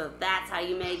it, so that's how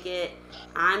you make it.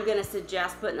 I'm gonna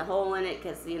suggest putting the hole in it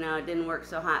because it didn't work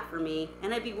so hot for me,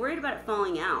 and I'd be worried about it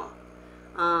falling out.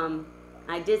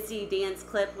 I did see Dan's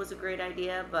clip was a great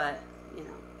idea, but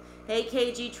hey,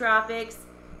 KG Tropics,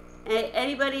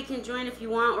 anybody can join if you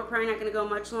want. We're probably not going to go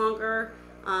much longer.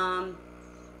 And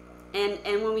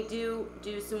when we do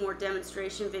some more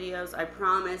demonstration videos, I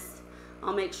promise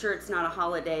I'll make sure it's not a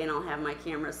holiday and I'll have my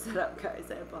camera set up, guys.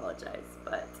 I apologize,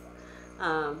 but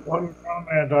one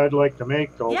comment I'd like to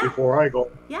make though before I go.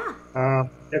 Yeah.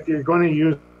 If you're going to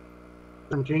use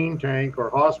quarantine tank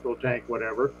or hospital tank,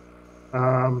 whatever,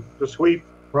 the sweep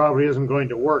probably isn't going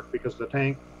to work because the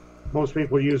tank. Most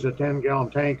people use a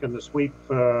 10-gallon tank, and the sweep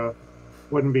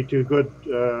wouldn't be too good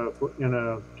in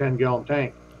a 10-gallon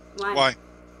tank. Why?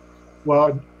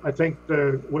 Well, I think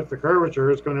with the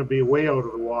curvature, it's going to be way out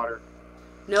of the water.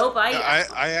 Nope. I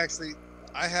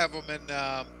have them in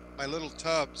my little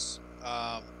tubs,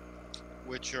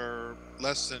 which are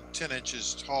less than 10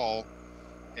 inches tall,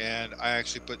 and I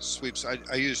actually put sweeps.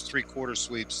 I use 3/4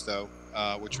 sweeps though,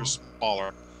 which are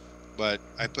smaller. But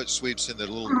I put sweeps in the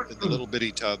little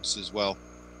bitty tubs as well.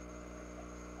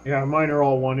 Yeah, mine are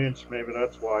all 1 inch. Maybe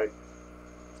that's why.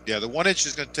 Yeah, the 1 inch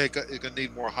is going to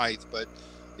need more height, but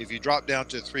if you drop down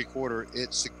to 3/4,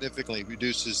 it significantly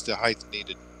reduces the height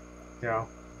needed. Yeah.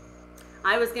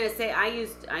 I was gonna say I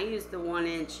used the 1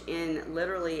 inch in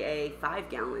literally a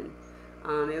 5-gallon.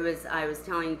 I was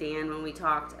telling Dan when we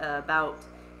talked about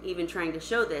even trying to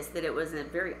show this, that it was a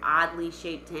very oddly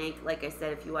shaped tank. Like I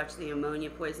said, if you watch the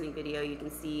ammonia poisoning video, you can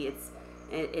see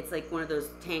it's like one of those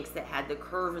tanks that had the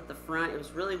curve at the front. It was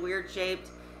really weird shaped,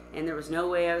 and there was no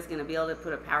way I was going to be able to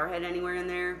put a power head anywhere in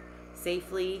there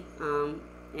safely.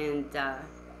 The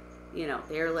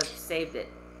airlift saved it.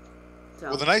 So.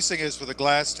 Well, the nice thing is with a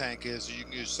glass tank is you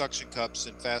can use suction cups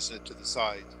and fasten it to the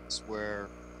sides, where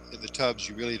in the tubs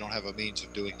you really don't have a means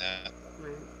of doing that.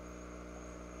 Right.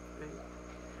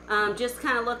 Just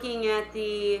kind of looking at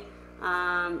the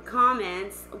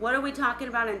comments. What are we talking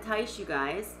about? Entice, you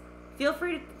guys. Feel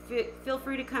free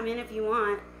to come in if you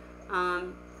want.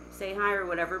 Say hi or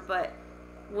whatever. But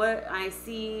what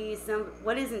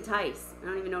is entice? I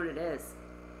don't even know what it is.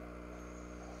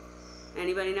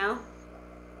 Anybody know?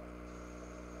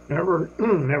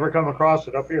 Never come across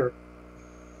it up here.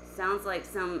 Sounds like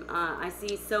some. I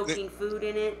see soaking food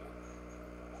in it.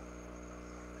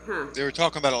 Huh. They were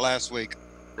talking about it last week.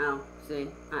 Oh, see,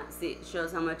 it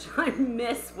shows how much I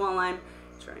miss while I'm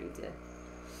trying to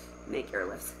make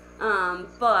airlifts. And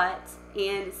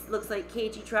it looks like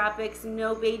KG Tropics,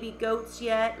 no baby goats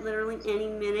yet, literally any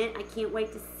minute. I can't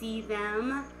wait to see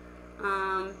them.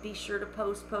 Be sure to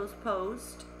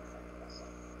post.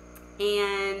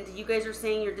 And you guys are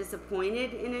saying you're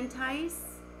disappointed in Entice?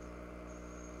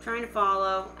 Trying to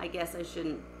follow. I guess I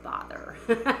shouldn't bother.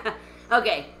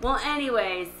 Okay, well,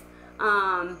 anyways,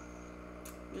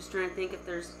 just trying to think if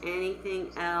there's anything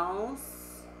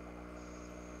else.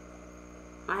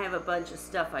 I have a bunch of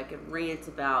stuff I could rant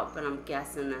about, but I'm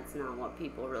guessing that's not what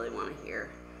people really want to hear.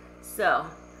 So,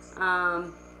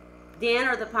 Dan,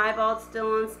 are the piebalds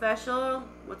still on special?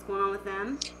 What's going on with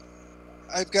them?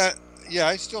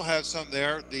 I still have some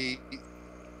there. The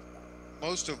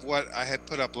most of what I had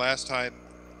put up last time,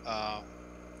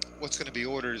 what's going to be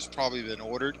ordered has probably been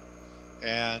ordered,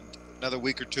 and another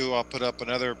week or two I'll put up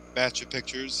another batch of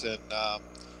pictures. And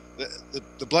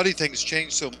the bloody things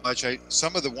changed so much.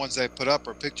 Some of the ones I put up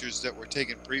are pictures that were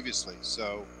taken previously,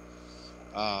 so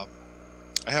I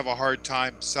have a hard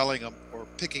time selling them or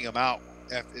picking them out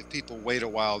if people wait a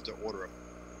while to order them.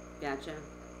 Gotcha.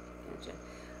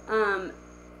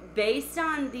 Based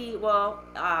on the,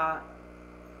 I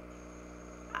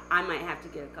might have to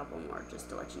get a couple more just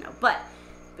to let you know. But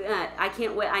I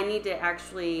can't wait. I need to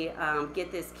actually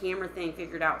get this camera thing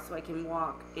figured out so I can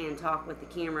walk and talk with the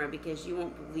camera, because you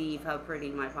won't believe how pretty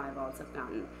my piebalds have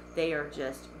gotten. They are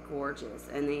just gorgeous,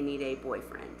 and they need a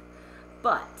boyfriend.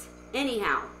 But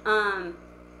anyhow,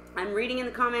 I'm reading in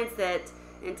the comments that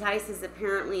Entice is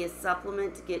apparently a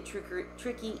supplement to get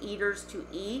tricky eaters to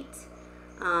eat.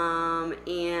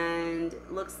 And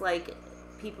looks like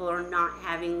people are not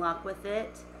having luck with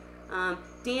it.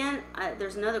 Dan,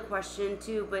 there's another question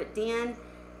too, but Dan,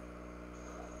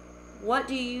 what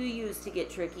do you use to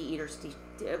get tricky eaters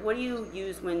what do you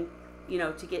use when,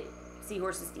 to get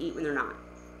seahorses to eat when they're not?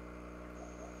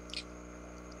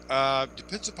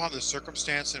 Depends upon the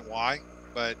circumstance and why,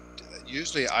 but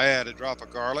usually I add a drop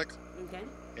of garlic. Okay.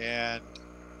 And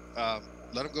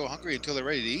let them go hungry until they're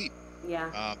ready to eat.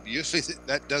 Yeah. Usually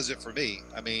that does it for me.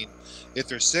 I mean, if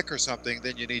they're sick or something,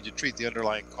 then you need to treat the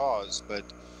underlying cause. But,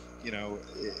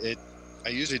 I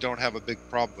usually don't have a big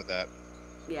problem with that.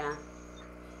 Yeah.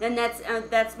 And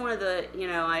that's one of the,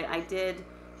 I did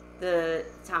the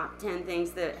top 10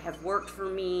 things that have worked for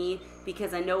me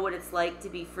because I know what it's like to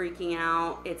be freaking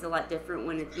out. It's a lot different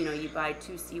when you buy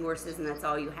 2 seahorses and that's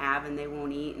all you have and they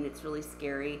won't eat and it's really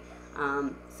scary.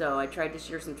 So I tried to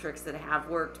share some tricks that have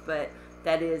worked, but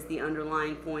that is the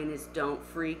underlying point is don't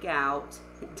freak out.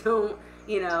 Don't,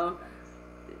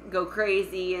 go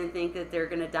crazy and think that they're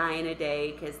going to die in a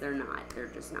day because they're not. They're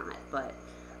just not. But,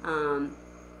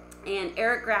 and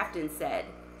Eric Grafton said,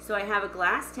 so I have a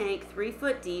glass tank 3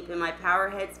 foot deep and my power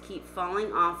heads keep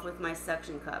falling off with my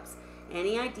suction cups.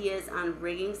 Any ideas on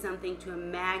rigging something to a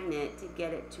magnet to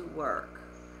get it to work?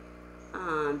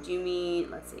 Do you mean,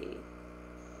 let's see,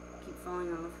 keep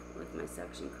falling off with my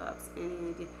suction cups. Any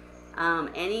idea?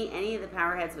 Any of the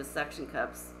power heads with suction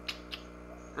cups,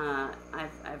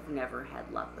 I've never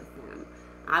had luck with them.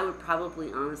 I would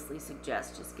probably honestly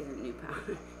suggest just get a new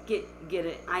power. Get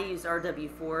it. I use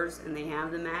RW4s and they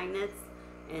have the magnets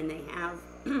and they have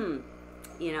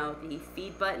the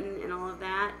feed button and all of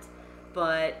that.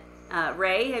 But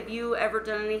Ray, have you ever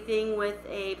done anything with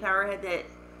a power head that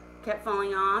kept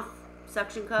falling off?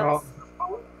 Suction cups?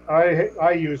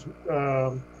 I use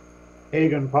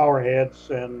Hagen power heads,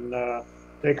 and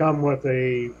they come with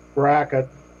a bracket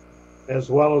as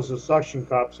well as the suction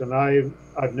cups. And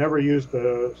I've never used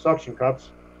the suction cups.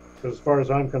 As far as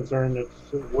I'm concerned,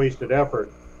 it's wasted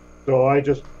effort. So I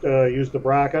just use the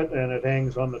bracket, and it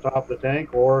hangs on the top of the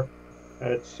tank, or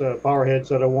it's power heads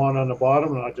that I want on the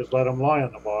bottom, and I just let them lie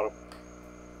on the bottom.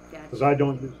 Because I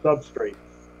don't use substrate.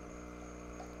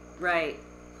 Right.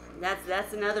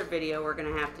 That's another video we're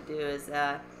gonna have to do is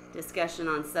a discussion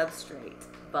on substrate.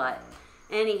 But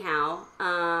anyhow,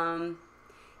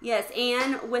 yes,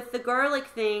 and with the garlic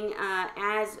thing,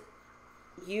 as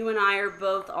you and I are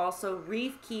both also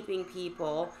reef keeping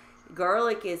people,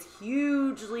 garlic is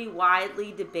hugely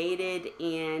widely debated,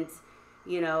 and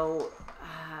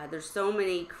there's so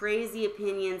many crazy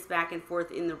opinions back and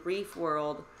forth in the reef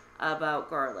world about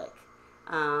garlic.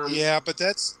 Yeah, but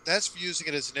that's for using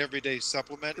it as an everyday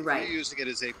supplement. Right. If you're using it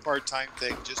as a part-time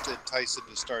thing just to entice them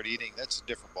to start eating, that's a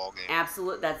different ballgame.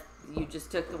 Absolutely. You just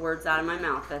took the words out of my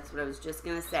mouth. That's what I was just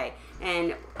gonna say.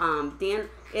 And Dan,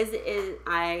 is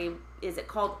it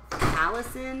called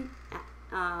allicin?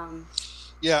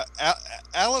 Yeah,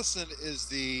 allicin is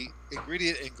the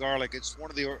ingredient in garlic. It's one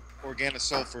of the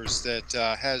organosulfurs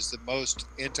that has the most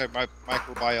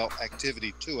antimicrobial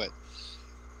activity to it.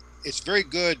 It's very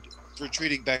good for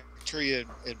treating bacteria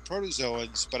and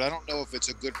protozoans, but I don't know if it's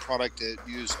a good product to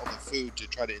use on the food to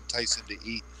try to entice them to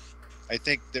eat. I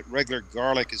think that regular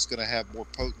garlic is going to have more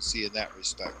potency in that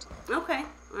respect. Okay,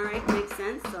 all right, makes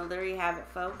sense. So there you have it,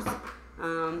 folks.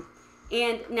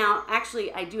 And now,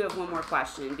 actually, I do have one more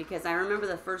question, because I remember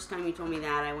the first time you told me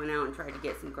that, I went out and tried to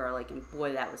get some garlic, and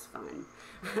boy, that was fun.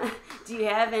 Do you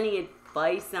have any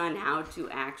advice on how to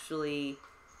actually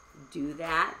do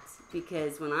that?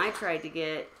 Because when I tried to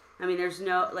get, there's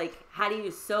no, how do you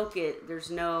soak it?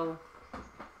 There's no...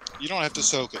 You don't have to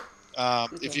soak it.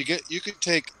 Okay. You can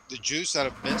take the juice out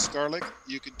of minced garlic.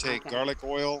 You can take garlic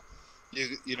oil.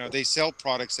 They sell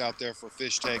products out there for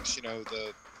fish tanks,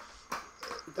 the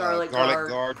garlic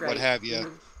guard, right. what have you.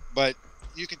 Mm-hmm. But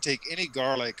you can take any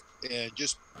garlic and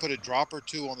just put a drop or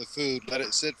two on the food, let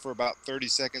it sit for about 30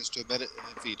 seconds to a minute, and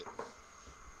then feed it.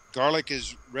 Garlic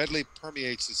readily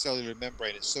permeates the cellular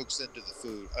membrane. It soaks into the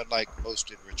food, unlike most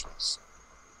enrichments.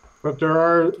 But there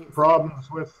are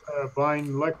problems with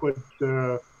buying liquid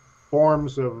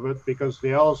forms of it, because the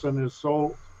allicin is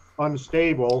so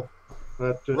unstable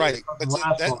that right. It doesn't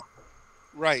last long.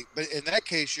 Right, but in that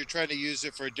case, you're trying to use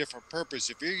it for a different purpose.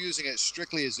 If you're using it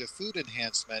strictly as a food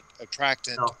enhancement,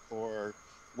 attractant, or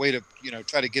way to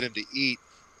try to get them to eat,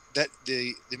 that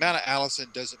the amount of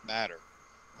allicin doesn't matter.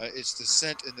 It's the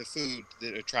scent in the food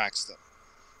that attracts them.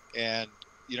 And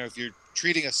if you're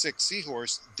treating a sick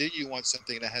seahorse, then you want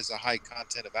something that has a high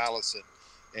content of allicin,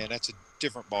 and that's a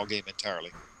different ballgame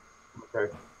entirely.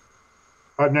 Okay.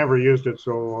 I've never used it,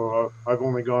 so I can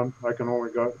only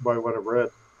go by what I've read.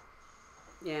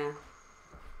 Yeah.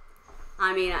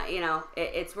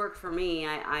 It's worked for me.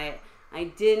 I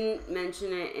didn't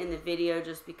mention it in the video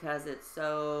just because it's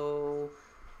so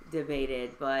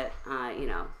debated, but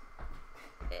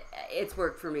it's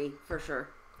worked for me for sure.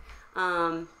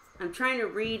 I'm trying to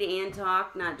read and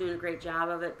talk, not doing a great job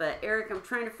of it, but Eric, I'm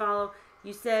trying to follow.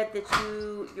 You said that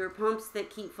your pumps that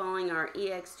keep falling are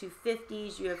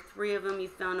EX250s. You have 3 of them. You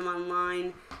found them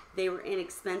online. They were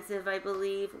inexpensive, I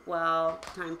believe. Well,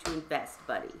 time to invest,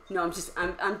 buddy. No,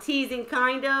 I'm teasing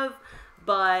kind of,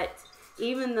 but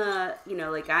even the,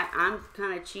 I'm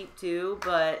kind of cheap too,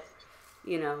 but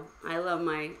you know, I love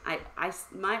my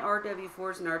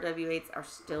RW4s and RW8s are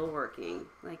still working,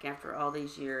 like after all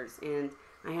these years. And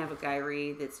I have a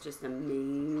Gyri that's just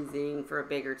amazing for a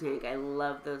bigger tank. I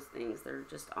love those things. They're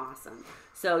just awesome.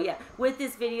 So yeah, with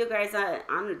this video, guys,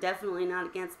 I'm definitely not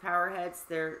against power heads.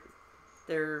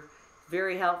 They're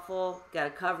very helpful. Got to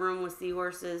cover them with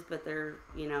seahorses, but they're,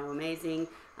 you know, amazing.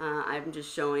 I'm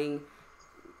just showing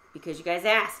because you guys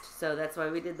asked, so that's why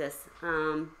we did this.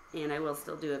 And I will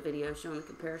still do a video showing the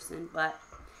comparison. But,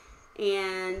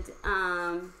 and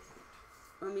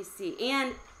let me see.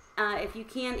 And if you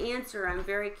can answer, I'm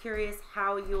very curious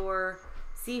how your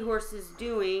seahorse is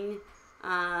doing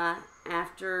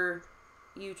after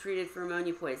you treated for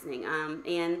ammonia poisoning.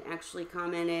 Anne actually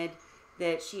commented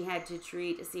that she had to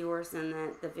treat a seahorse and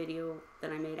that the video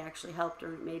that I made actually helped her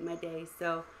and it made my day.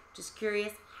 So just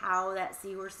curious how that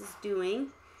seahorse is doing.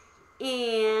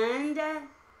 And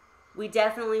we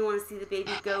definitely want to see the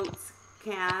baby goats,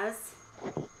 Kaz.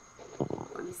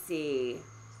 Let me see.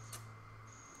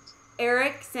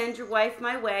 Eric, send your wife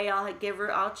my way.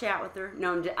 I'll chat with her.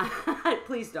 No,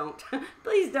 please don't.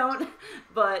 Please don't.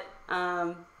 But,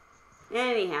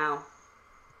 anyhow.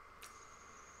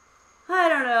 I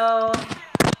don't know.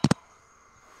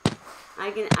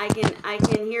 I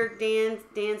can hear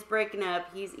Dan's breaking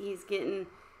up. He's getting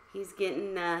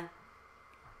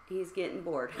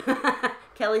bored.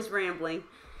 Kelly's rambling.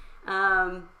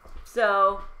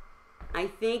 So I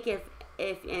think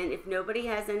if nobody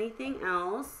has anything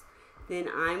else, then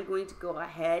I'm going to go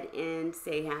ahead and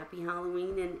say Happy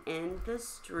Halloween and end the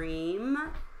stream.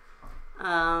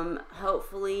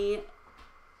 Hopefully,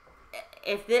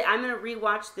 I'm going to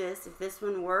rewatch this. If this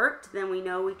one worked, then we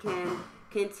know we can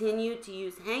continue to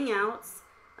use Hangouts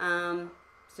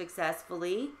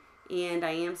successfully. And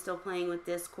I am still playing with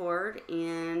Discord.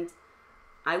 And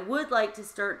I would like to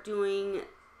start doing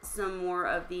some more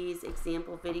of these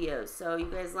example videos. So you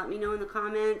guys let me know in the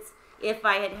comments if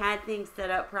I had things set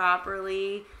up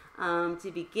properly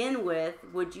to begin with.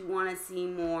 Would you want to see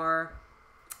more,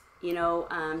 you know,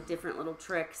 different little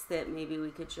tricks that maybe we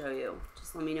could show you?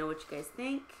 Just let me know what you guys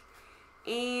think.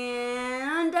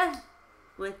 And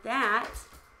with that,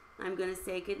 I'm going to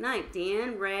say goodnight.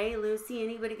 Dan, Ray, Lucy,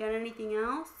 anybody got anything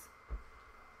else?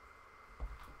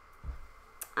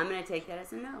 I'm going to take that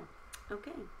as a no.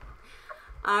 Okay.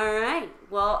 All right.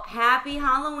 Well, happy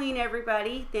Halloween,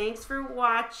 everybody. Thanks for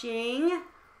watching.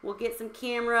 We'll get some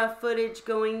camera footage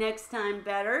going next time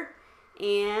better.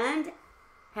 And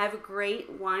have a great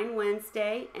Wine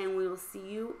Wednesday, and we will see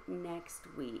you next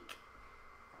week.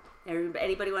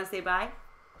 Anybody want to say bye?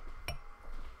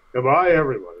 Goodbye,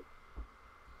 everybody.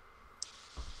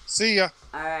 See ya.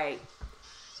 All right.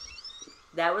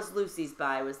 That was Lucy's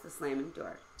bye, was the slamming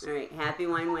door. All right. Happy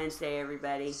Wine Wednesday,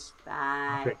 everybody.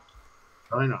 Bye. Okay.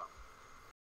 Sign off.